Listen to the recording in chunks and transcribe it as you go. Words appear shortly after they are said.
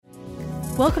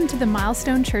Welcome to the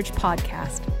Milestone Church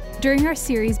podcast. During our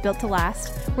series, Built to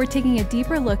Last, we're taking a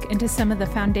deeper look into some of the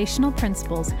foundational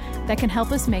principles that can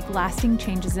help us make lasting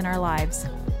changes in our lives.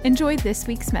 Enjoy this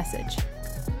week's message.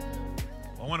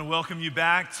 I want to welcome you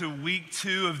back to week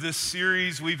 2 of this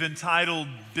series we've entitled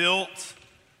Built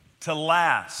to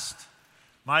Last.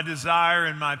 My desire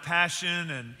and my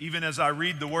passion, and even as I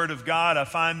read the Word of God, I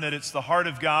find that it's the heart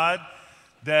of God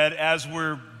that as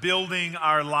we're building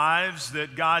our lives,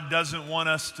 that God doesn't want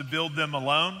us to build them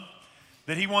alone,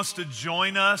 that He wants to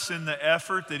join us in the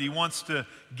effort, that He wants to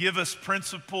give us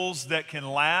principles that can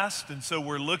last. And so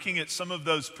we're looking at some of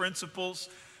those principles.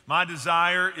 My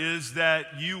desire is that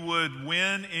you would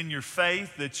win in your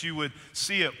faith, that you would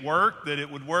see it work, that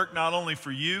it would work not only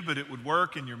for you, but it would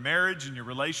work in your marriage and your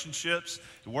relationships,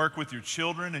 to work with your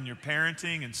children and your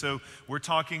parenting. And so we're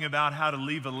talking about how to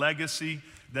leave a legacy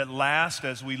that lasts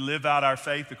as we live out our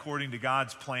faith according to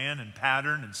God's plan and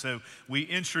pattern. And so we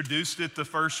introduced it the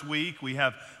first week. We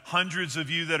have hundreds of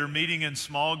you that are meeting in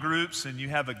small groups, and you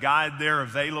have a guide there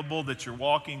available that you're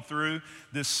walking through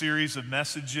this series of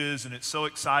messages. And it's so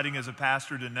exciting as a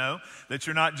pastor to know that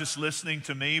you're not just listening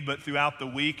to me, but throughout the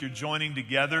week you're joining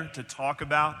together to talk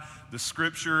about the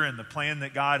scripture and the plan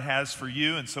that God has for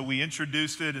you. And so we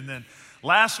introduced it, and then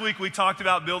last week we talked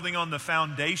about building on the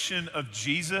foundation of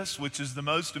Jesus, which is the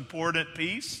most important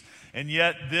piece. And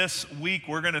yet this week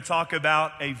we're going to talk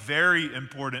about a very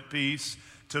important piece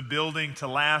to building to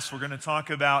last. We're going to talk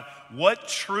about what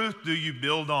truth do you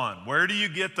build on? Where do you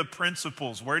get the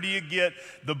principles? Where do you get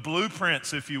the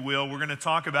blueprints, if you will? We're going to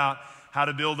talk about how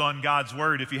to build on God's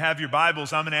Word. If you have your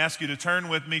Bibles, I'm going to ask you to turn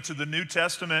with me to the New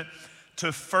Testament,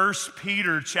 to 1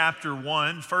 Peter chapter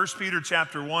 1. 1 Peter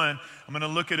chapter 1, I'm going to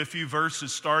look at a few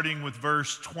verses starting with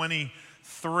verse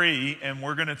 23, and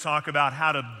we're going to talk about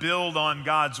how to build on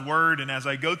God's Word. And as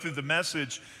I go through the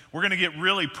message, we're going to get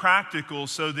really practical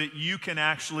so that you can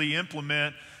actually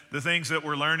implement the things that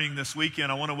we're learning this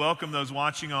weekend. I want to welcome those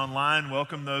watching online,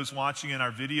 welcome those watching in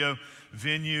our video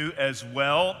venue as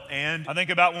well. And I think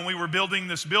about when we were building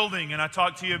this building, and I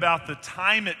talked to you about the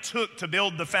time it took to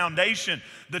build the foundation,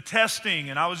 the testing,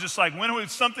 and I was just like, when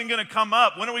is something going to come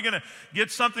up? When are we going to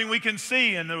get something we can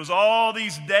see? And there was all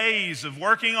these days of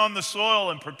working on the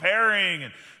soil and preparing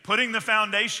and putting the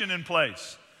foundation in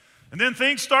place. And then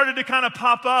things started to kind of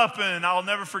pop up, and I'll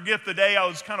never forget the day I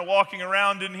was kind of walking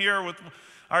around in here with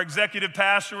our executive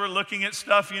pastor. We're looking at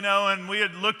stuff, and we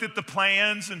had looked at the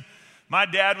plans, and my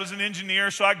dad was an engineer,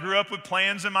 so I grew up with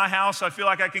plans in my house. I feel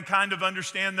like I can kind of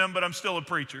understand them, but I'm still a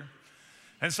preacher.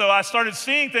 And so I started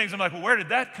seeing things. I'm like, well, where did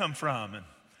that come from? And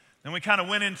then we kind of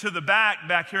went into the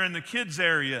back here in the kids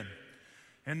area.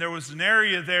 And there was an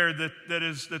area there that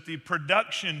the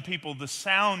production people, the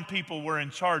sound people were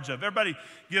in charge of. Everybody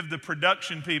give the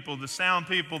production people, the sound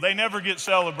people. They never get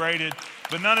celebrated,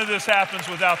 but none of this happens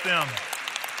without them.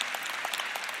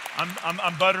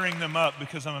 I'm buttering them up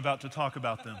because I'm about to talk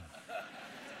about them.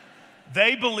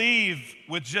 They believe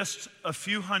with just a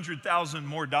few $100,000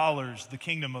 more, the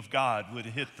kingdom of God would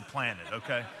hit the planet,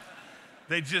 okay?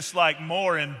 They just like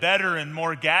more and better and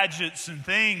more gadgets and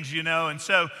things, And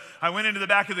so I went into the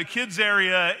back of the kids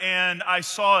area and I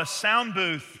saw a sound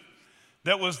booth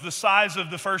that was the size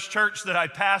of the first church that I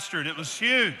pastored. It was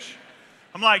huge.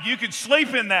 I'm like, you could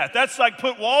sleep in that. That's like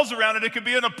put walls around it. It could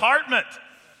be an apartment.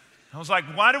 I was like,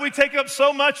 why do we take up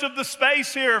so much of the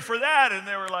space here for that? And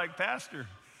they were like, Pastor,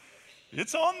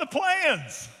 it's on the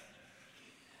plans.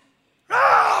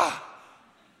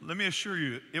 Let me assure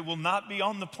you, it will not be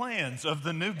on the plans of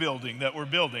the new building that we're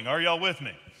building. Are y'all with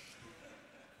me?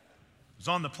 It's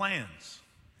on the plans.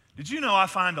 Did you know I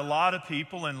find a lot of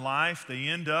people in life, they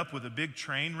end up with a big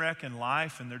train wreck in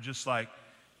life, and they're just like,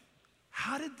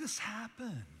 how did this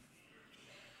happen?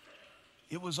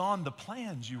 It was on the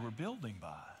plans you were building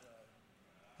by.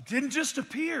 It didn't just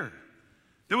appear.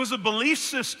 There was a belief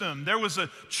system. There was a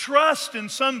trust in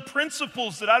some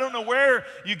principles that I don't know where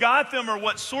you got them or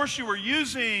what source you were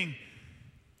using.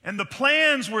 And the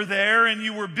plans were there and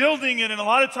you were building it. And a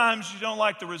lot of times you don't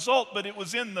like the result, but it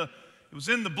was in the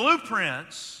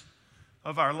blueprints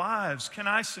of our lives. Can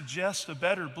I suggest a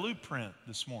better blueprint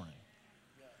this morning?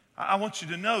 I want you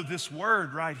to know this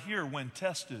word right here, when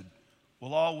tested,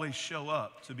 will always show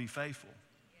up to be faithful.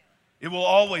 It will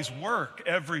always work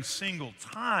every single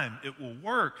time. It will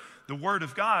work. The Word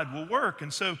of God will work.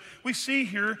 And so we see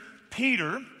here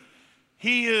Peter,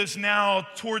 he is now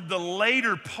toward the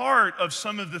later part of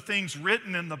some of the things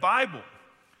written in the Bible.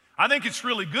 I think it's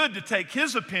really good to take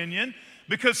his opinion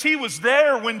because he was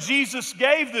there when Jesus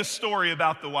gave this story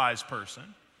about the wise person.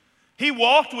 He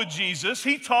walked with Jesus.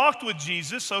 He talked with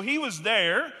Jesus, so he was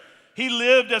there. He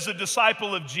lived as a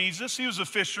disciple of Jesus. He was a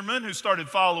fisherman who started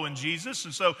following Jesus.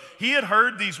 And so he had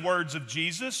heard these words of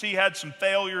Jesus. He had some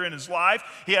failure in his life.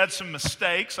 He had some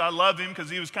mistakes. I love him because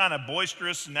he was kind of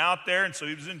boisterous and out there. And so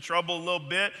he was in trouble a little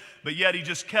bit. But yet he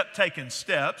just kept taking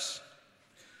steps.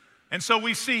 And so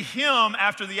we see him,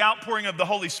 after the outpouring of the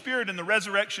Holy Spirit and the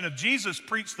resurrection of Jesus,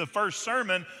 preach the first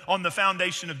sermon on the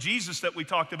foundation of Jesus that we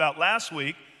talked about last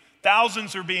week.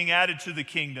 Thousands are being added to the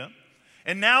kingdom.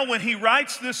 And now when he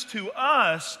writes this to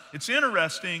us, it's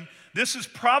interesting. This is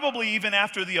probably even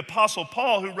after the Apostle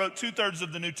Paul, who wrote 2/3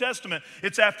 of the New Testament.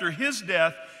 It's after his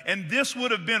death. And this would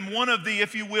have been one of the,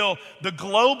 if you will, the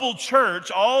global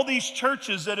church, all these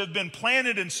churches that have been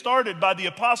planted and started by the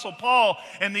Apostle Paul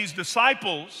and these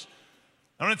disciples.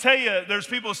 I'm going to tell you, there's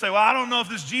people who say, well, I don't know if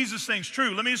this Jesus thing's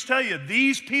true. Let me just tell you,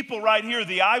 these people right here,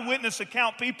 the eyewitness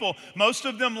account people, most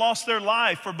of them lost their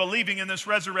life for believing in this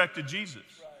resurrected Jesus.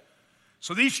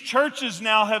 So these churches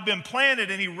now have been planted,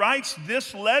 and he writes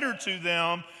this letter to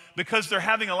them because they're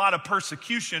having a lot of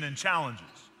persecution and challenges.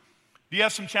 Do you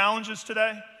have some challenges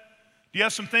today? Do you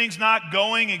have some things not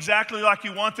going exactly like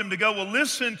you want them to go? Well,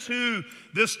 listen to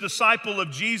this disciple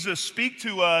of Jesus speak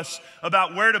to us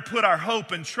about where to put our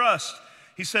hope and trust.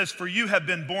 He says, for you have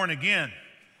been born again.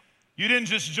 You didn't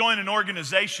just join an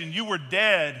organization. You were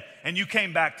dead, and you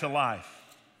came back to life.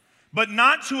 But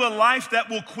not to a life that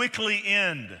will quickly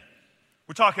end.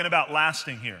 We're talking about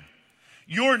lasting here.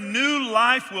 Your new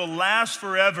life will last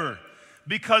forever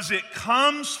because it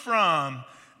comes from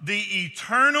the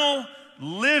eternal,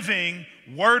 living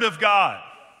Word of God.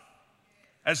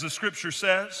 As the scripture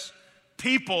says,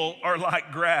 people are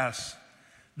like grass.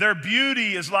 Their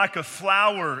beauty is like a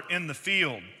flower in the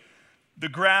field. The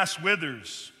grass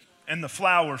withers and the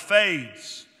flower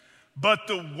fades, but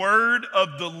the word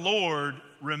of the Lord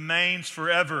remains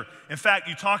forever. In fact,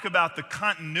 you talk about the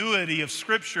continuity of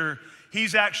Scripture.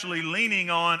 He's actually leaning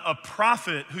on a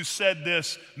prophet who said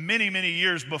this many, many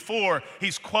years before.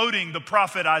 He's quoting the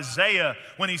prophet Isaiah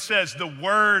when he says, the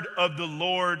word of the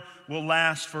Lord will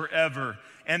last forever.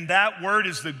 And that word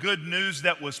is the good news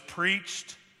that was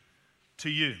preached to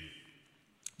you.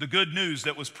 The good news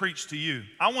that was preached to you.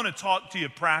 I want to talk to you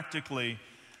practically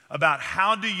about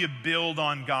how do you build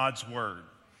on God's word.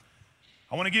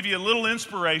 I want to give you a little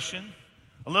inspiration,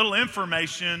 a little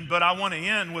information, but I want to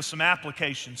end with some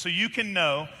application so you can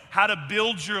know how to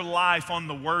build your life on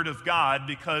the Word of God,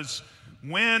 because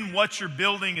when what you're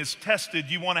building is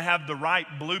tested, you want to have the right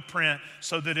blueprint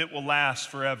so that it will last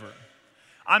forever.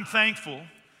 I'm thankful,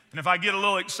 and if I get a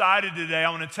little excited today, I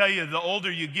want to tell you, the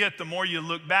older you get, the more you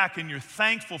look back and you're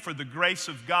thankful for the grace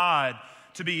of God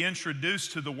to be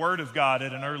introduced to the Word of God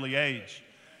at an early age.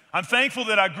 I'm thankful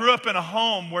that I grew up in a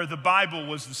home where the Bible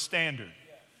was the standard.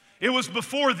 It was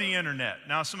before the internet.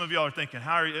 Now, some of y'all are thinking,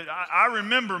 I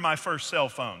remember my first cell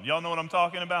phone. Y'all know what I'm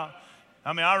talking about?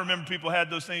 I mean, I remember people had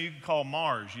those things you could call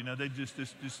Mars. You know, they just.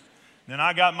 Then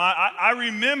I got I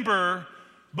remember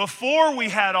before we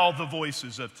had all the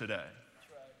voices of today.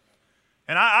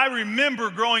 And I remember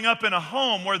growing up in a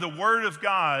home where the Word of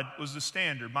God was the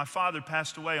standard. My father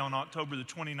passed away on October the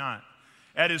 29th.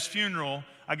 At his funeral,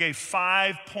 I gave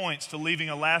 5 points to leaving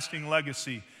a lasting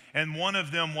legacy, and one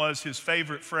of them was his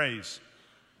favorite phrase,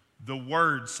 the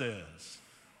Word says.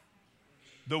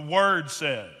 The Word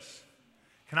says.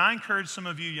 Can I encourage some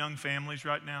of you young families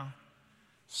right now?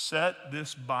 Set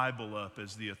this Bible up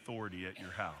as the authority at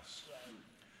your house.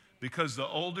 Because the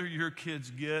older your kids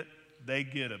get, they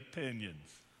get opinions.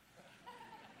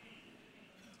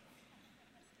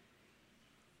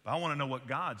 But I want to know what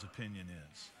God's opinion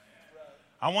is.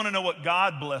 I want to know what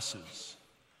God blesses.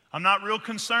 I'm not real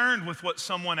concerned with what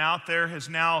someone out there has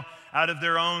now, out of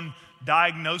their own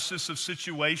diagnosis of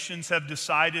situations, have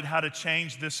decided how to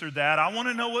change this or that. I want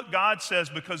to know what God says,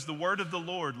 because the word of the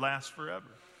Lord lasts forever.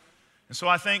 And so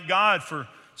I thank God for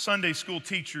Sunday school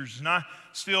teachers. And I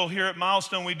still, here at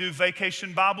Milestone, we do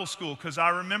Vacation Bible School, because I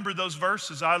remember those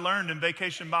verses I learned in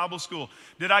Vacation Bible School.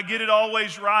 Did I get it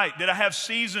always right? Did I have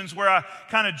seasons where I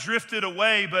kind of drifted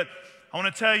away? But I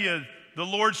want to tell you, the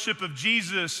lordship of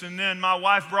Jesus, and then my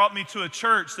wife brought me to a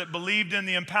church that believed in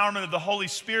the empowerment of the Holy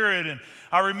Spirit. And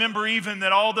I remember even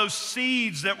that all those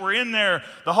seeds that were in there,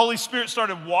 the Holy Spirit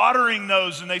started watering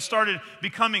those and they started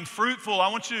becoming fruitful. I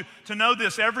want you to know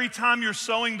this. Every time you're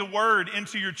sowing the word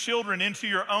into your children, into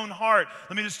your own heart,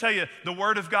 let me just tell you, the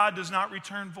word of God does not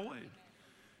return void.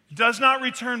 It does not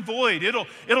return void.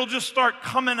 It'll just start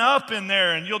coming up in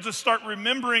there, and you'll just start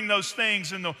remembering those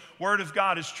things. And the word of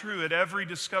God is true. At every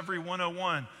Discovery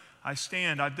 101, I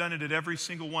stand. I've done it at every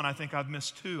single one. I think I've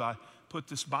missed 2. I put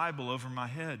this Bible over my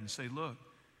head and say, look,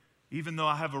 even though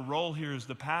I have a role here as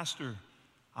the pastor,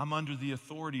 I'm under the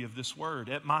authority of this word.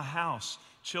 At my house,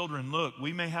 children, look,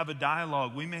 we may have a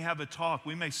dialogue, we may have a talk,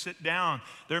 we may sit down,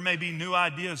 there may be new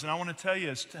ideas. And I want to tell you,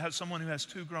 as someone who has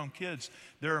 2 grown kids,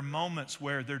 there are moments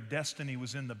where their destiny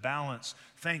was in the balance.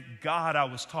 Thank God I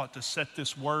was taught to set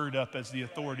this word up as the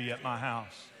authority at my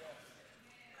house.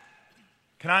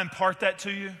 Can I impart that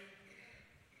to you?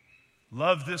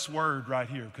 Love this word right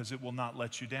here because it will not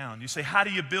let you down. You say, how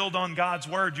do you build on God's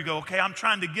word? You go, okay, I'm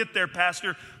trying to get there,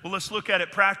 Pastor. Well, let's look at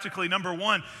it practically. Number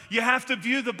 1, you have to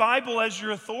view the Bible as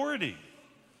your authority.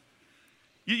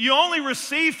 You only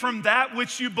receive from that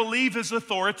which you believe is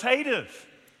authoritative.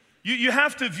 You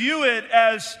have to view it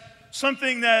as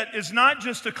something that is not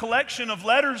just a collection of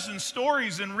letters and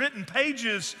stories and written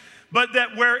pages, but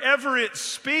that wherever it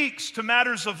speaks to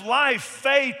matters of life,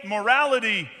 faith,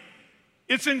 morality,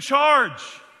 it's in charge.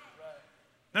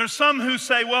 There are some who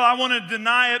say, well, I want to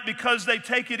deny it because they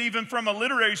take it even from a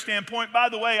literary standpoint. By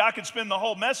the way, I could spend the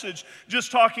whole message just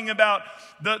talking about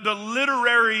the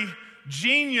literary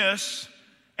genius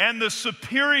and the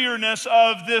superiorness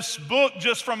of this book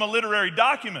just from a literary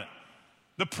document.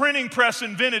 The printing press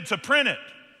invented to print it.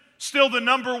 Still the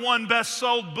number 1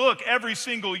 best-sold book every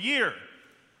single year.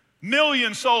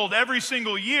 Millions sold every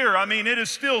single year. I mean, it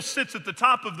still sits at the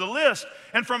top of the list.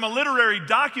 And from a literary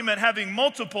document having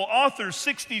multiple authors,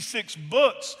 66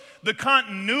 books, the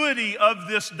continuity of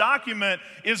this document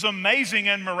is amazing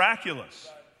and miraculous.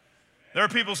 There are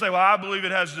people who say, well, I believe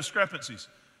it has discrepancies.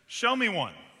 Show me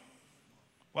one.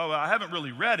 Well, I haven't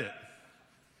really read it.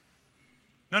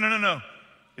 No.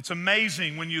 It's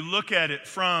amazing when you look at it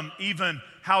from even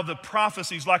how the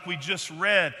prophecies, like we just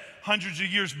read, hundreds of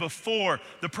years before,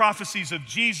 the prophecies of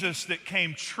Jesus that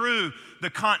came true, the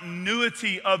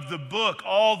continuity of the book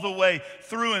all the way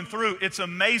through and through. It's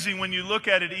amazing when you look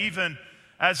at it even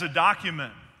as a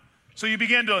document. So you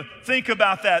begin to think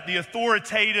about that, the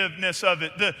authoritativeness of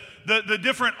it, the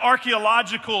different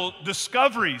archaeological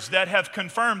discoveries that have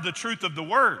confirmed the truth of the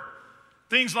word.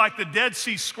 Things like the Dead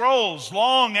Sea Scrolls,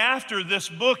 long after this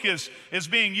book is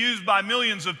being used by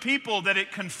millions of people, that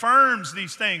it confirms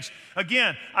these things.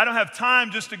 Again, I don't have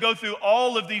time just to go through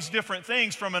all of these different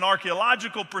things from an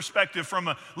archaeological perspective, from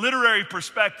a literary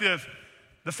perspective.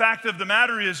 The fact of the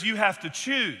matter is you have to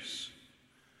choose.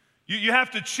 You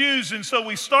have to choose, and so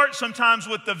we start sometimes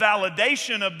with the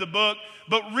validation of the book,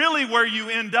 but really where you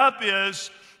end up is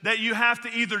that you have to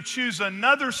either choose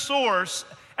another source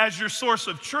as your source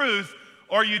of truth,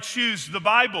 or you choose the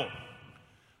Bible.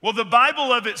 Well, the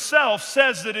Bible of itself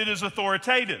says that it is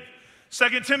authoritative.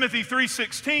 2 Timothy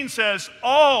 3:16 says,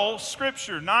 all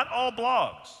Scripture, not all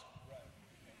blogs,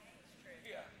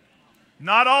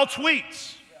 not all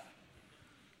tweets,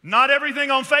 not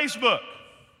everything on Facebook.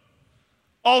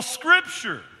 All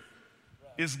Scripture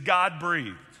is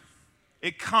God-breathed.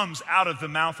 It comes out of the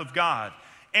mouth of God.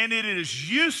 And it is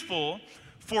useful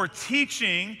for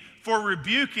teaching, for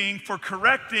rebuking, for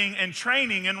correcting, and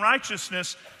training in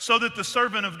righteousness, so that the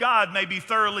servant of God may be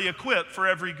thoroughly equipped for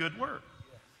every good work.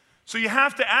 So you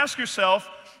have to ask yourself,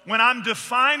 when I'm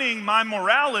defining my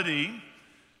morality,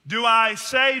 do I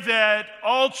say that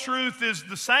all truth is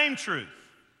the same truth?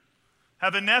 I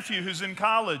have a nephew who's in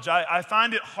college. I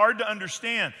find it hard to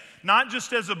understand, not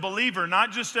just as a believer,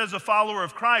 not just as a follower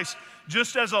of Christ,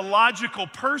 just as a logical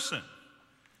person,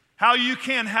 how you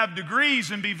can have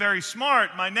degrees and be very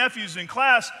smart. My nephew's in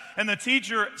class, and the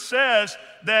teacher says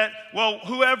that, well,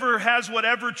 whoever has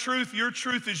whatever truth, your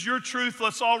truth is your truth.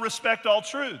 Let's all respect all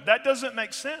truth. That doesn't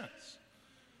make sense.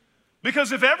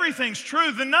 Because if everything's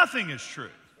true, then nothing is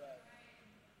true.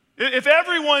 If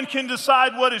everyone can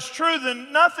decide what is true,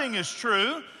 then nothing is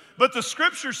true. But the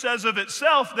Scripture says of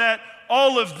itself that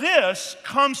all of this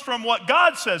comes from what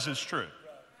God says is true.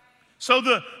 So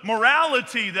the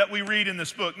morality that we read in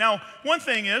this book. Now, one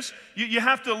thing is, you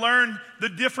have to learn the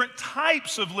different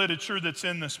types of literature that's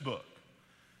in this book.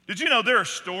 Did you know there are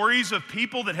stories of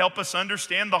people that help us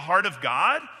understand the heart of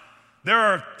God? There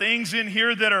are things in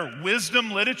here that are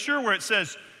wisdom literature where it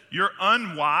says you're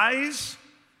unwise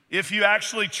if you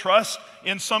actually trust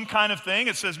in some kind of thing.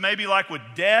 It says maybe like with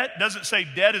debt. It doesn't say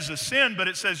debt is a sin, but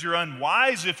it says you're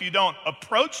unwise if you don't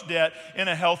approach debt in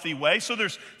a healthy way. So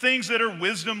there's things that are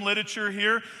wisdom literature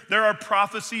here. There are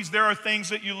prophecies. There are things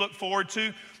that you look forward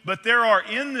to. But there are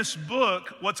in this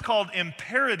book what's called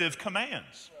imperative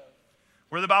commands,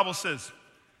 where the Bible says,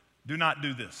 do not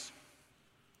do this.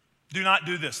 Do not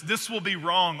do this. This will be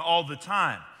wrong all the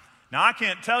time. Now, I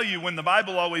can't tell you when the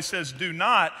Bible always says do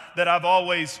not that I've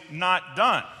always not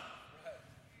done.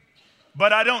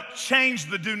 But I don't change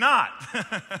the do not.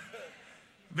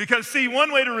 Because, see,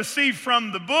 one way to receive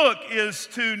from the book is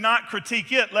to not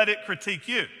critique it, let it critique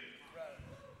you.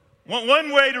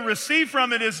 One way to receive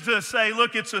from it is to say,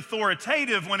 look, it's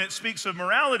authoritative when it speaks of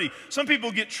morality. Some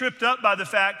people get tripped up by the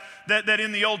fact that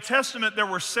in the Old Testament there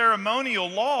were ceremonial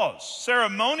laws,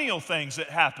 ceremonial things that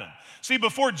happened. See,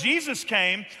 before Jesus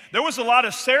came, there was a lot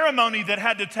of ceremony that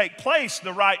had to take place,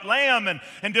 the right lamb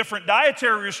and different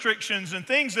dietary restrictions and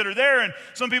things that are there. And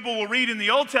some people will read in the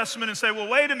Old Testament and say, well,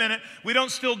 wait a minute, we don't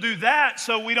still do that,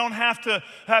 so we don't have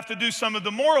to do some of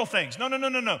the moral things.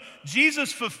 No.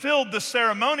 Jesus fulfilled the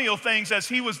ceremonial things as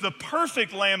he was the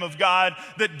perfect Lamb of God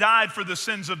that died for the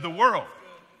sins of the world.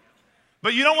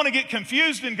 But you don't want to get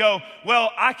confused and go,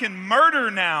 well, I can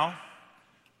murder now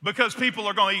because people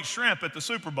are going to eat shrimp at the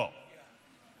Super Bowl.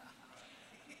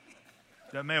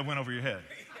 That may have went over your head.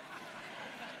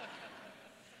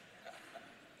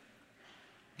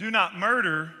 Do not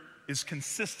murder is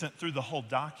consistent through the whole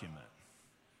document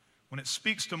when it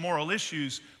speaks to moral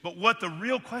issues. But what the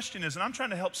real question is, and I'm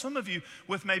trying to help some of you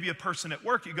with maybe a person at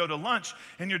work, you go to lunch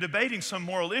and you're debating some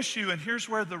moral issue, and here's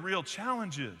where the real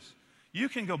challenge is. You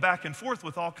can go back and forth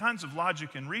with all kinds of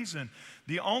logic and reason.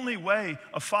 The only way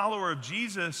a follower of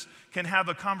Jesus can have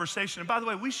a conversation, and by the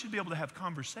way, we should be able to have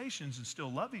conversations and still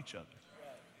love each other.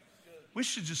 We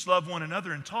should just love one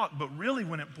another and talk, but really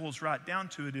when it boils right down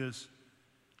to it is,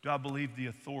 do I believe the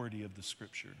authority of the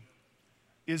Scripture?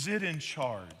 Is it in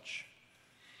charge?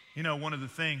 You know, one of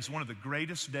the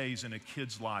greatest days in a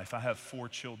kid's life, I have 4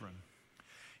 children,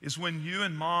 is when you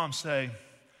and mom say,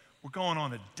 we're going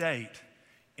on a date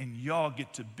and y'all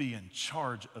get to be in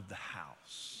charge of the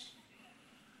house.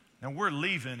 Now we're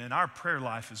leaving and our prayer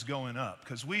life is going up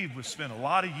because we've spent a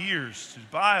lot of years to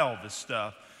buy all this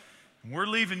stuff. And we're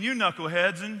leaving you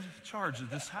knuckleheads in charge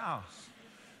of this house.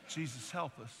 Jesus,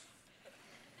 help us.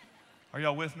 Are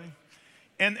y'all with me?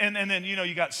 And then, you know,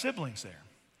 you got siblings there.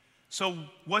 So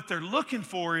what they're looking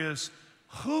for is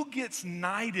who gets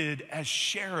knighted as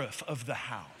sheriff of the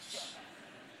house.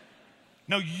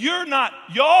 No, you're not.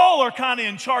 Y'all are kind of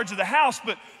in charge of the house,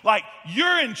 but like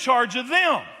you're in charge of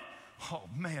them. Oh,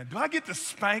 man, do I get to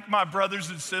spank my brothers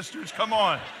and sisters? Come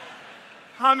on.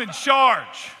 I'm in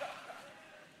charge.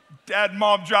 Dad and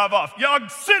mom drive off. Y'all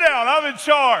sit down, I'm in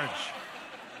charge.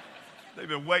 They've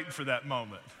been waiting for that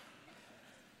moment.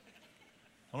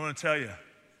 I want to tell you,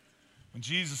 when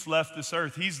Jesus left this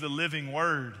earth, he's the living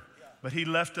word, but he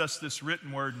left us this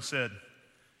written word and said,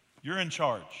 you're in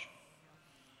charge.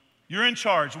 You're in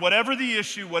charge. Whatever the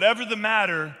issue, whatever the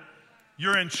matter,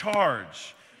 you're in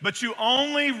charge. But you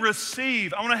only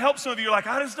receive. I want to help some of you. You're like,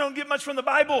 I just don't get much from the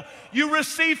Bible. You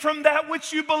receive from that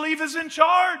which you believe is in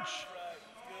charge.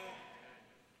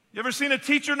 You ever seen a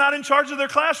teacher not in charge of their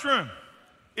classroom?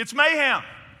 It's mayhem.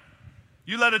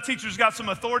 You let a teacher who's got some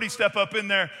authority step up in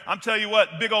there, I'm telling you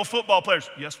what, big old football players.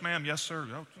 Yes, ma'am. Yes, sir.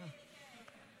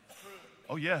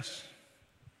 Oh, yes.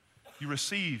 You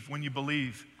receive when you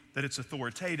believe that it's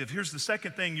authoritative. Here's the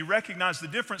second thing. You recognize the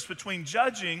difference between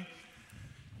judging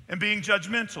and being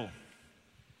judgmental.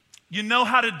 You know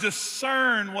how to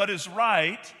discern what is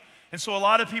right. And so a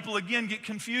lot of people, again, get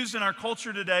confused in our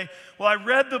culture today. Well, I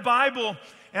read the Bible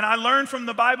and I learned from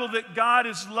the Bible that God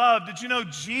is love. Did you know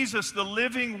Jesus, the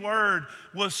living word,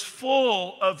 was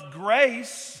full of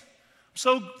grace?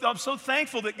 I'm so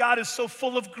thankful that God is so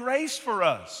full of grace for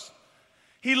us.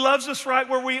 He loves us right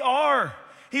where we are.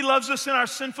 He loves us in our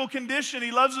sinful condition.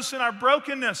 He loves us in our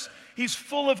brokenness. He's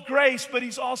full of grace, but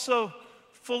he's also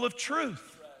full of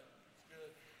truth.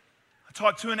 I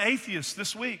talked to an atheist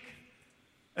this week.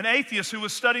 An atheist who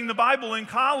was studying the Bible in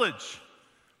college.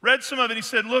 Read some of it. He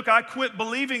said, look, I quit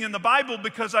believing in the Bible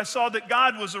because I saw that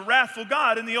God was a wrathful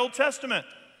God in the Old Testament.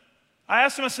 I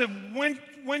asked him, I said, when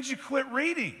did you quit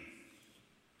reading?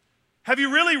 Have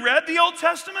you really read the Old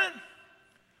Testament?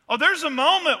 Oh, there's a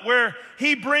moment where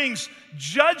he brings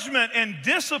judgment and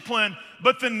discipline,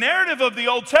 but the narrative of the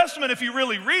Old Testament, if you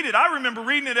really read it, I remember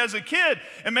reading it as a kid,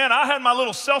 and man, I had my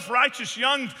little self-righteous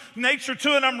young nature to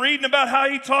it, and I'm reading about how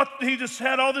he just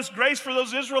had all this grace for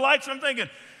those Israelites, and I'm thinking,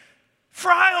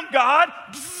 fry them, God.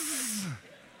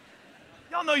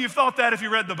 Y'all know you've thought that if you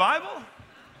read the Bible.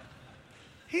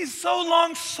 He's so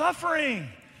long-suffering.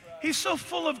 He's so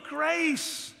full of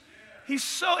grace. He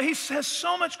has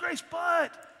so much grace,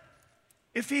 but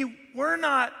if he were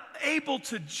not able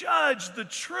to judge the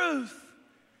truth,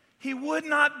 he would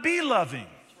not be loving.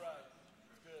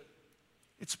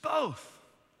 It's both.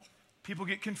 People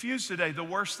get confused today. The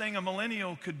worst thing a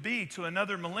millennial could be to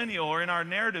another millennial, or in our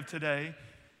narrative today,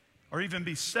 or even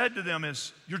be said to them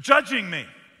is, you're judging me.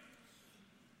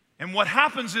 And what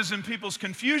happens is, in people's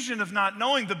confusion of not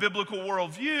knowing the biblical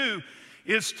worldview,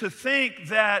 is to think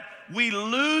that we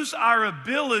lose our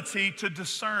ability to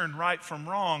discern right from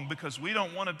wrong because we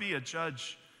don't want to be a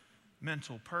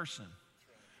judgmental person.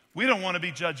 We don't want to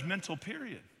be judgmental,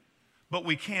 period. But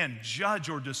we can judge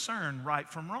or discern right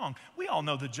from wrong. We all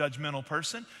know the judgmental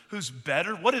person who's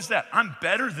better. What is that? I'm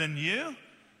better than you?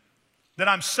 That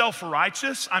I'm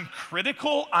self-righteous, I'm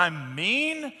critical, I'm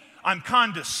mean, I'm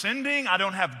condescending, I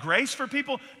don't have grace for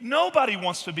people. Nobody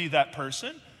wants to be that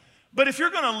person. But if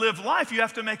you're going to live life, you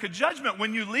have to make a judgment.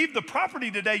 When you leave the property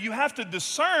today, you have to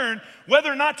discern whether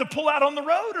or not to pull out on the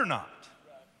road or not.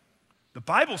 The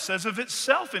Bible says of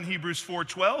itself in Hebrews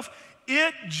 4:12,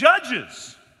 it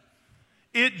judges.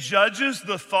 It judges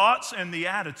the thoughts and the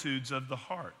attitudes of the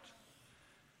heart.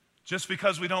 Just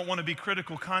because we don't want to be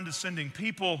critical, condescending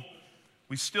people,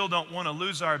 we still don't want to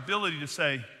lose our ability to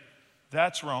say,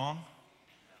 that's wrong,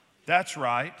 that's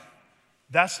right,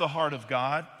 that's the heart of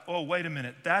God. Oh, wait a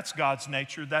minute, that's God's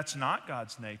nature, that's not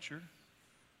God's nature.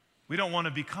 We don't want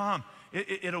to become,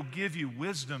 it'll give you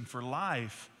wisdom for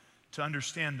life to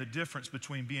understand the difference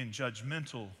between being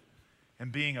judgmental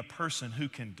and being a person who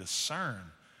can discern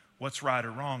what's right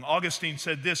or wrong. Augustine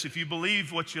said this, if you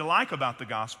believe what you like about the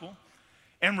gospel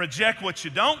and reject what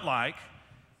you don't like,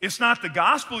 it's not the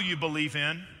gospel you believe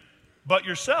in, but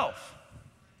yourself.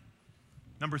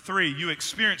 Number 3, you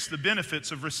experience the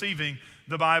benefits of receiving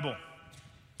the Bible.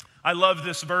 I love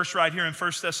this verse right here in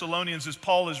 1 Thessalonians as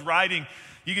Paul is writing.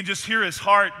 You can just hear his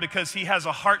heart because he has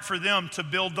a heart for them to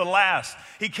build the last.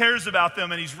 He cares about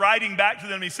them and he's writing back to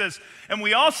them. He says, and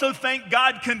we also thank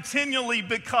God continually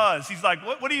because. He's like,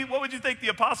 what would you think the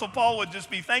Apostle Paul would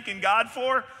just be thanking God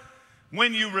for?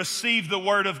 When you received the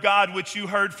word of God, which you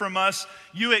heard from us,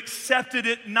 you accepted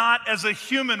it not as a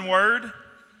human word,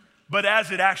 but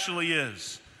as it actually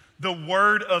is, the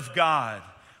word of God,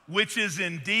 which is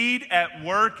indeed at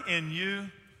work in you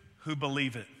who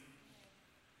believe it.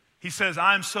 He says,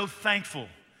 I'm so thankful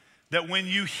that when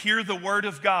you hear the word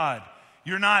of God,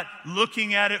 you're not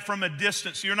looking at it from a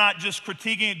distance. You're not just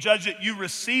critiquing it, judge it. You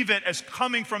receive it as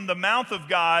coming from the mouth of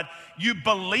God. You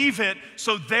believe it,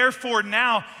 so therefore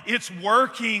now it's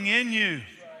working in you.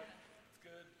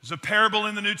 There's a parable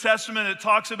in the New Testament that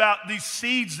talks about these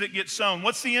seeds that get sown.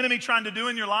 What's the enemy trying to do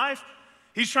in your life?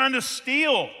 He's trying to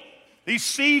steal these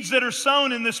seeds that are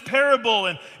sown in this parable,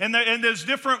 and there's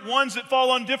different ones that fall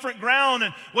on different ground.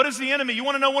 And what is the enemy? You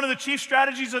want to know one of the chief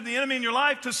strategies of the enemy in your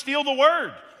life? To steal the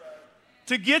word.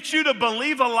 To get you to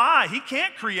believe a lie. He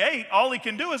can't create. All he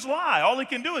can do is lie. All he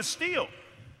can do is steal.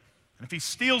 And if he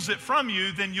steals it from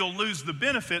you, then you'll lose the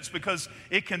benefits because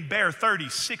it can bear 30,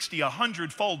 60,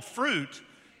 100-fold fruit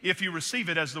if you receive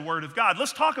it as the word of God.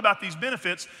 Let's talk about these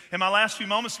benefits in my last few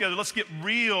moments together. Let's get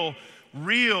real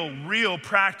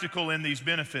practical in these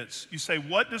benefits. You say,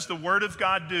 what does the word of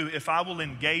God do if I will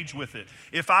engage with it?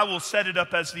 If I will set it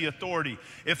up as the authority?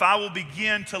 If I will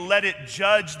begin to let it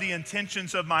judge the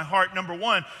intentions of my heart? Number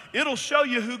 1, it'll show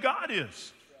you who God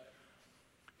is.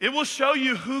 It will show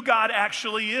you who God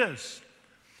actually is.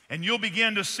 And you'll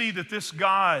begin to see that this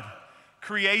God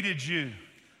created you,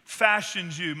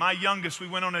 fashioned you. My youngest, we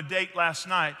went on a date last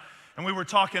night, and we were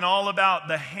talking all about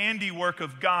the handiwork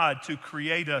of God to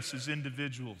create us as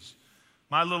individuals.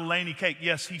 My little Laney Cake,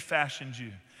 yes, he fashioned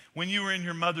you. When you were in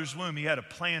your mother's womb, he had a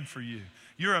plan for you.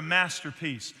 You're a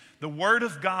masterpiece. The Word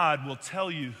of God will tell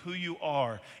you who you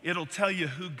are. It'll tell you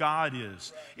who God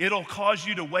is. It'll cause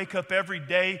you to wake up every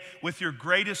day with your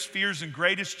greatest fears and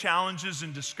greatest challenges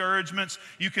and discouragements.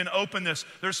 You can open this.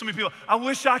 There's so many people, I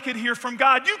wish I could hear from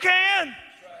God. You can.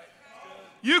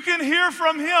 You can hear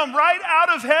from Him right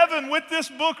out of heaven with this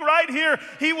book right here.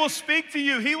 He will speak to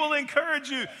you. He will encourage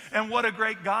you. And what a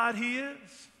great God He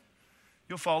is.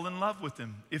 You'll fall in love with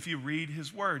Him if you read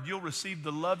His Word. You'll receive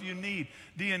the love you need,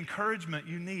 the encouragement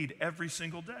you need every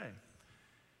single day.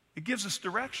 It gives us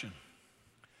direction.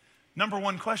 Number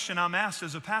one question I'm asked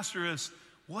as a pastor is,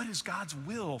 what is God's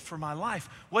will for my life?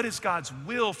 What is God's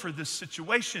will for this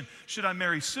situation? Should I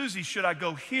marry Susie? Should I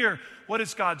go here? What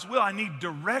is God's will? I need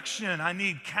direction. I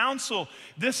need counsel.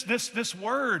 This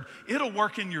word, it'll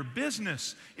work in your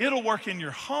business. It'll work in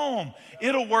your home.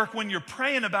 It'll work when you're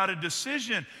praying about a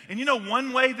decision. And you know,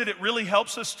 one way that it really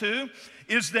helps us too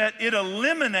is that it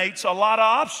eliminates a lot of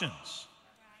options.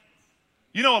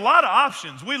 You know, a lot of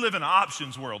options. We live in an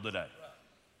options world today.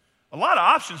 A lot of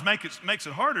options makes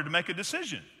it harder to make a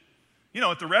decision. You know,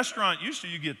 at the restaurant,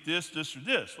 usually you get this, or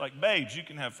this. Like, babes, you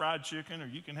can have fried chicken or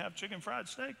you can have chicken fried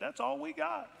steak. That's all we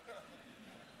got.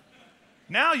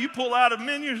 Now you pull out a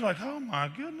menu, it's like, oh my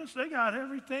goodness, they got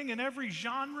everything in every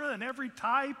genre and every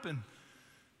type and,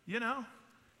 you know.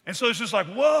 And so it's just like,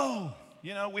 whoa.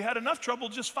 You know, we had enough trouble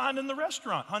just finding the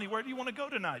restaurant. Honey, where do you want to go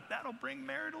tonight? That'll bring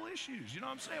marital issues. You know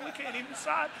what I'm saying? We can't even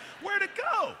decide where to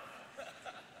go.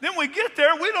 Then we get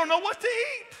there, we don't know what to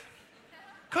eat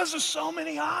because there's so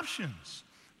many options.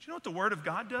 you know what the Word of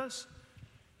God does?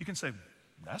 You can say,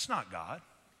 that's not God.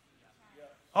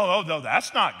 Oh, no,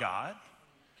 that's not God.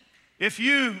 If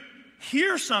you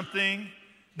hear something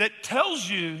that tells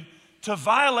you to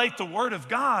violate the Word of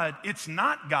God, it's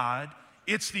not God,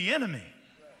 it's the enemy.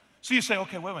 So you say,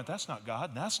 okay, wait a minute, that's not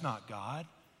God, that's not God.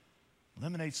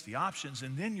 Eliminates the options,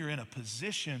 and then you're in a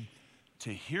position to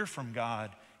hear from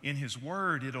God in His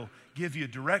Word. It'll give you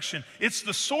direction. It's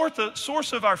the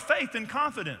source of our faith and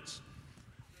confidence.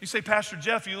 You say, Pastor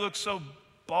Jeff, you look so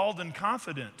bald and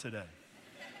confident today.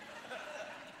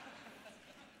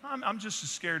 I'm just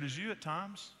as scared as you at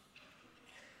times.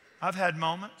 I've had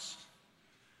moments.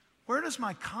 Where does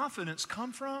my confidence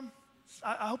come from?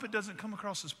 I hope it doesn't come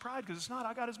across as pride, because it's not.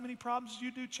 I got as many problems as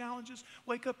you do, challenges.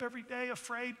 Wake up every day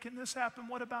afraid. Can this happen?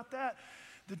 What about that?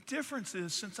 The difference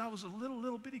is, since I was a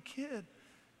little bitty kid,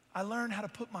 I learned how to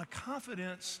put my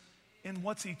confidence in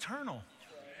what's eternal.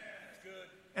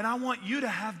 And I want you to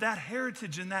have that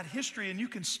heritage and that history, and you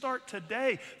can start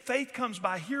today. Faith comes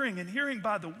by hearing, and hearing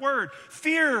by the Word.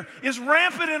 Fear is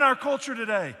rampant in our culture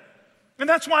today. And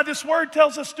that's why this Word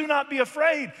tells us, do not be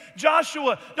afraid.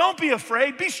 Joshua, don't be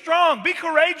afraid. Be strong. Be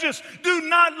courageous. Do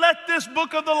not let this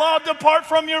book of the law depart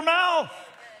from your mouth.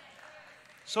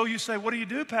 So you say, what do you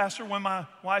do, Pastor? When my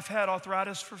wife had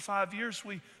arthritis for 5 years,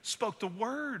 we spoke the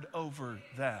Word over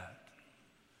that.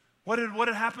 What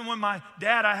had happened when my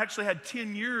dad, I actually had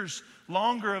 10 years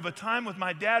longer of a time with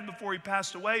my dad before he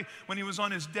passed away. When he was on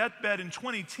his deathbed in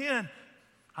 2010,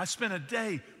 I spent a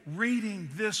day reading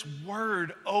this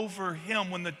Word over him.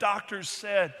 When the doctors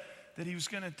said that he was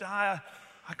going to die,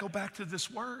 I go back to this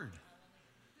Word.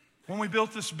 When we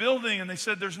built this building and they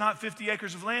said there's not 50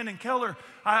 acres of land in Keller,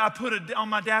 I put it on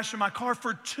my dash of my car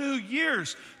for 2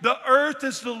 years. The earth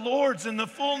is the Lord's and the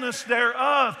fullness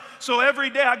thereof. So every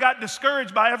day I got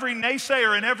discouraged by every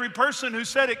naysayer and every person who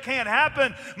said it can't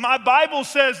happen. My Bible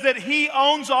says that He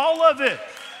owns all of it.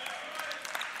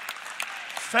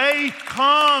 Faith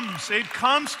comes. It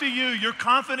comes to you. Your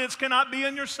confidence cannot be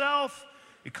in yourself.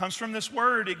 It comes from this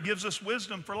Word. It gives us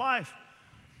wisdom for life.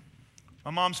 My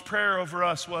mom's prayer over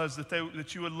us was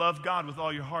that you would love God with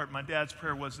all your heart. My dad's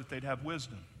prayer was that they'd have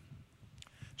wisdom.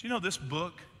 Do you know this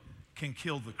book can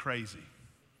kill the crazy?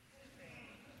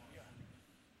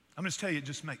 I'm going to tell you, it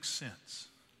just makes sense.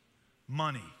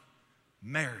 Money,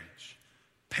 marriage,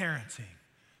 parenting,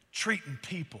 treating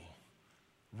people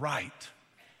right,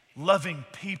 loving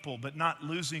people but not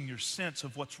losing your sense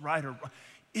of what's right or wrong.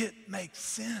 It makes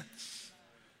sense.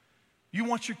 You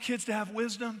want your kids to have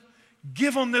wisdom?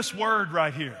 Give them this Word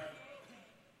right here.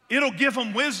 It'll give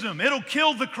them wisdom. It'll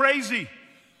kill the crazy.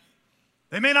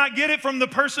 They may not get it from the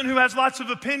person who has lots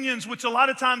of opinions, which a lot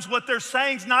of times what they're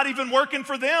saying is not even working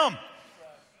for them.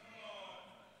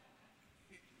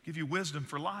 Give you wisdom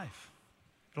for life.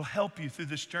 It'll help you through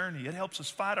this journey. It helps us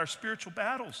fight our spiritual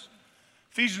battles.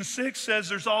 Ephesians 6 says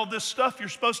there's all this stuff you're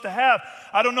supposed to have.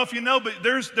 I don't know if you know, but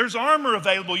there's armor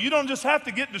available. You don't just have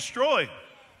to get destroyed.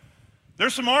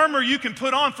 There's some armor you can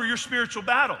put on for your spiritual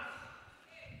battle.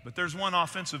 But there's one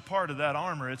offensive part of that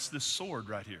armor. It's this sword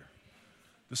right here.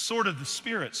 The sword of the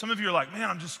Spirit. Some of you are like,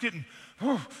 man, I'm just getting,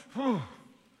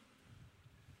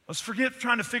 Let's forget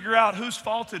trying to figure out whose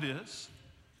fault it is.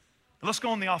 Let's go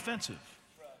on the offensive.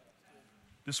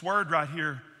 This Word right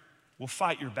here will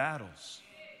fight your battles.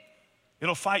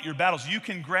 It'll fight your battles. You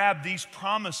can grab these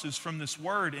promises from this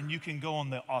Word and you can go on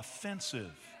the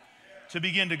offensive to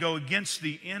begin to go against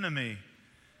the enemy,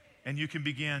 and you can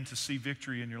begin to see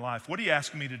victory in your life. What are you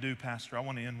asking me to do, Pastor? I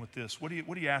want to end with this. What are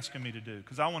you asking me to do?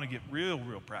 Because I want to get real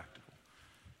practical.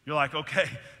 You're like, okay,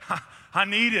 I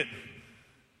need it.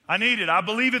 I need it. I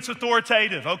believe it's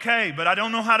authoritative. Okay, but I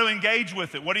don't know how to engage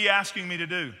with it. What are you asking me to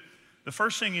do? The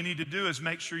first thing you need to do is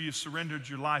make sure you've surrendered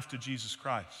your life to Jesus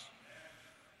Christ.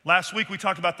 Last week we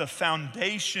talked about the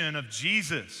foundation of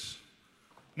Jesus.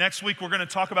 Next week, we're going to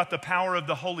talk about the power of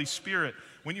the Holy Spirit.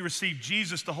 When you receive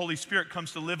Jesus, the Holy Spirit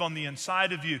comes to live on the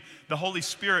inside of you. The Holy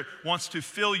Spirit wants to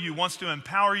fill you, wants to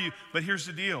empower you. But here's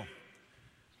the deal.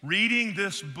 Reading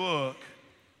this book,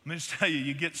 let me just tell you,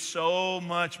 you get so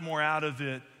much more out of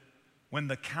it when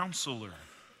the counselor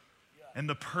and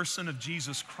the person of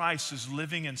Jesus Christ is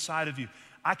living inside of you.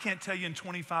 I can't tell you in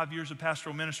 25 years of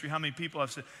pastoral ministry how many people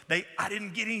I've said, I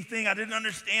didn't get anything, I didn't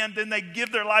understand. Then they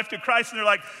give their life to Christ and they're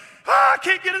like, I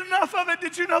can't get enough of it.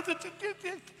 Did you know that?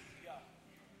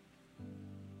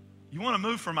 You want to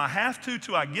move from I have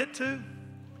to I get to?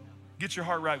 Get your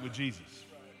heart right with Jesus.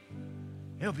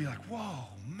 It'll be like, whoa,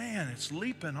 man, it's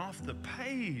leaping off the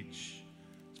page.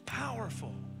 It's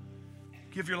powerful.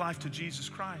 Give your life to Jesus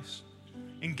Christ.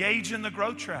 Engage in the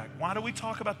growth track. Why do we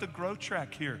talk about the growth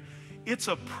track here? It's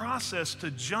a process to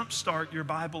jumpstart your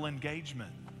Bible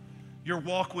engagement. your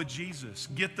walk with Jesus.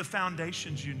 Get the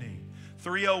foundations you need.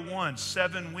 301,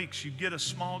 7 weeks, you get a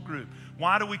small group.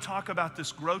 Why do we talk about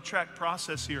this Grow Track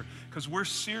process here? Because we're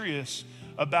serious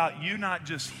about you not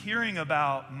just hearing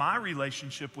about my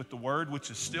relationship with the Word,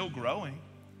 which is still growing,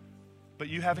 but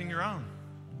you having your own.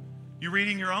 You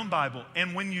reading your own Bible.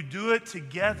 And when you do it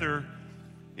together,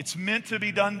 it's meant to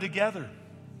be done together.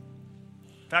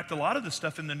 In fact, a lot of the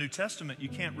stuff in the New Testament you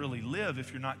can't really live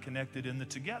if you're not connected in the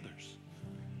togethers.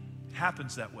 It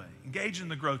happens that way. Engage in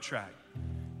the Grow Track.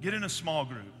 Get in a small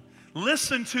group.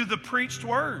 Listen to the preached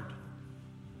word.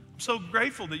 I'm so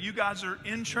grateful that you guys are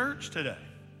in church today.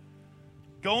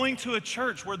 Going to a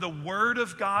church where the Word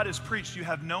of God is preached, you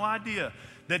have no idea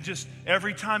that just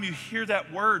every time you hear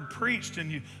that word preached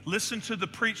and you listen to the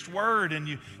preached word and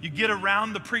you get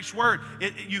around the preached word,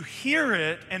 you hear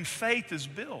it and faith is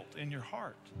built in your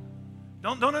heart.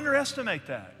 Don't underestimate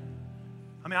that.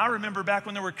 I mean, I remember back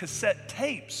when there were cassette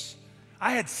tapes.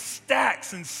 I had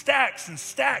stacks and stacks and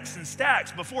stacks and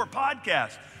stacks before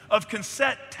podcasts of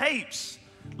cassette tapes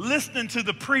listening to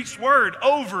the preached word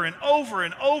over and over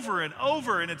and over and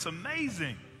over. And it's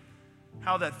amazing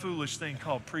how that foolish thing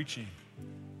called preaching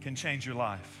can change your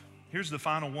life. Here's the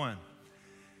final one.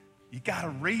 You got to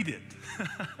read it.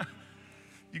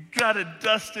 You got to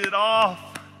dust it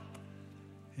off.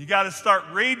 You got to start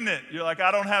reading it. You're like,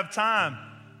 I don't have time.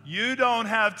 You don't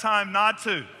have time not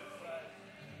to.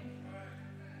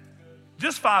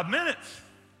 Just 5 minutes.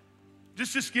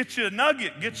 Just get you a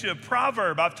nugget, get you a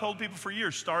proverb. I've told people for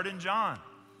years, start in John.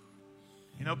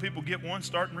 You know, people get one,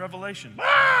 start in Revelation.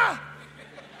 Ah!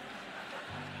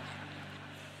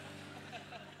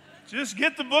 Just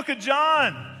get the book of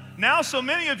John. Now so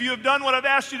many of you have done what I've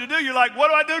asked you to do. You're like, what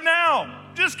do I do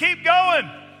now? Just keep going.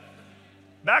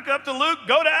 Back up to Luke,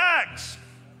 go to Acts.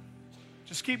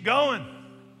 Just keep going.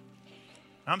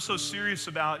 I'm so serious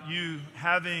about you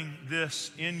having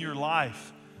this in your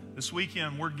life. This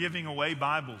weekend, we're giving away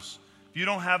Bibles. If you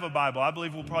don't have a Bible, I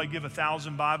believe we'll probably give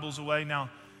 1,000 Bibles away. Now,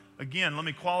 again, let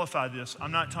me qualify this.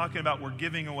 I'm not talking about we're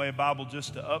giving away a Bible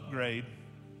just to upgrade.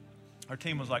 Our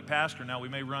team was like, Pastor, now we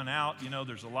may run out. You know,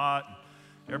 there's a lot.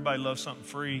 Everybody loves something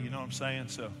free. You know what I'm saying?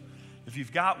 So if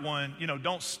you've got one, you know,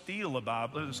 don't steal a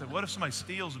Bible. They said, what if somebody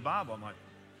steals a Bible? I'm like,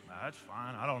 that's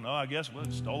fine. I don't know. I guess we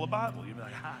stole a Bible. You'd be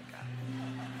like, God.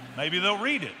 Maybe they'll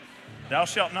read it. Thou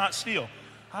shalt not steal.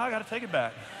 I got to take it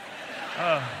back.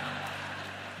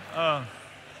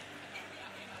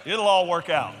 It'll all work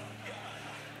out.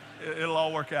 It'll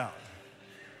all work out.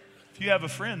 If you have a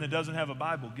friend that doesn't have a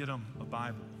Bible, get them a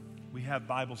Bible. We have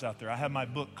Bibles out there. I have my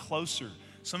book, Closer.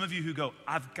 Some of you who go,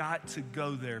 I've got to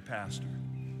go there, Pastor.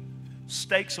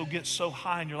 Stakes will get so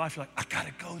high in your life, you're like, I got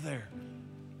to go there.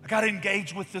 I got to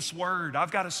engage with this word.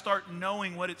 I've got to start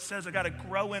knowing what it says. I got to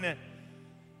grow in it.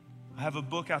 I have a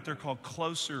book out there called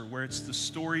Closer, where it's the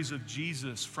stories of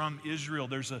Jesus from Israel.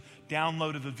 There's a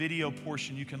download of a video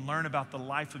portion. You can learn about the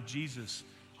life of Jesus.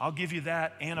 I'll give you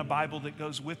that and a Bible that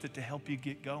goes with it to help you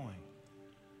get going.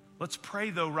 Let's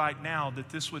pray, though, right now that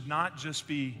this would not just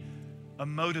be a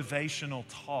motivational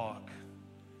talk,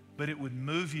 but it would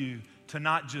move you to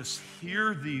not just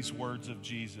hear these words of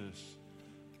Jesus,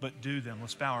 but do them.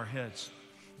 Let's bow our heads.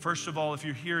 First of all, if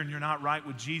you're here and you're not right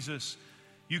with Jesus,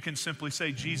 you can simply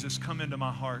say, Jesus, come into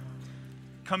my heart.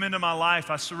 Come into my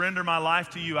life. I surrender my life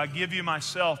to you. I give you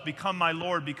myself. Become my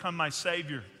Lord. Become my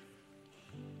Savior.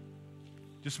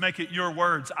 Just make it your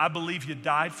words. I believe you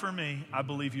died for me. I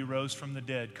believe you rose from the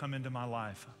dead. Come into my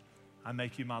life. I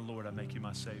make you my Lord. I make you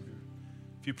my Savior.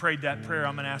 If you prayed that prayer,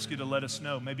 I'm going to ask you to let us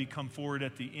know. Maybe come forward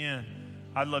at the end.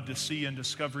 I'd love to see you in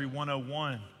Discovery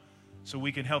 101 so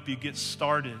we can help you get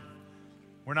started.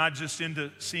 We're not just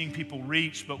into seeing people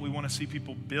reach, but we want to see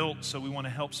people built, so we want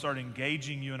to help start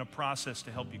engaging you in a process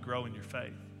to help you grow in your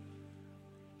faith.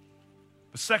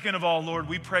 But second of all, Lord,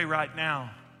 we pray right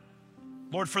now,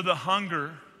 Lord, for the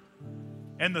hunger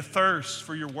and the thirst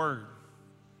for your word.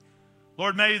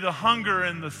 Lord, may the hunger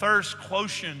and the thirst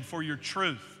quotient for your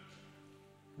truth.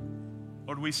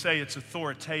 Lord, we say it's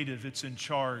authoritative, it's in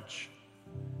charge.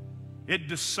 It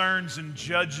discerns and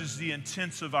judges the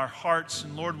intents of our hearts.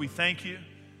 And Lord, we thank you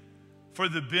for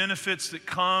the benefits that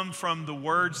come from the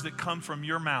words that come from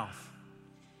your mouth.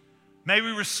 May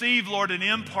we receive, Lord, an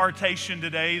impartation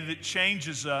today that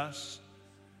changes us,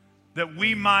 that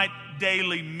we might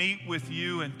daily meet with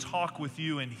you and talk with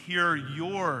you and hear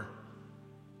your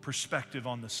perspective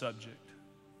on the subject.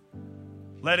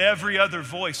 Let every other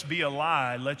voice be a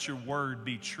lie. Let your word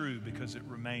be true because it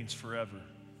remains forever.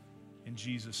 In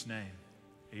Jesus' name,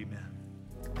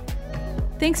 amen.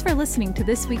 Thanks for listening to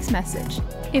this week's message.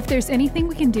 If there's anything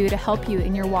we can do to help you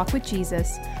in your walk with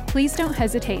Jesus, please don't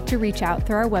hesitate to reach out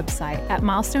through our website at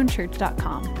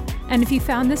milestonechurch.com. And if you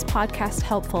found this podcast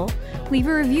helpful, leave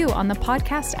a review on the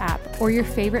podcast app or your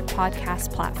favorite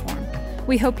podcast platform.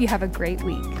 We hope you have a great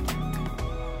week.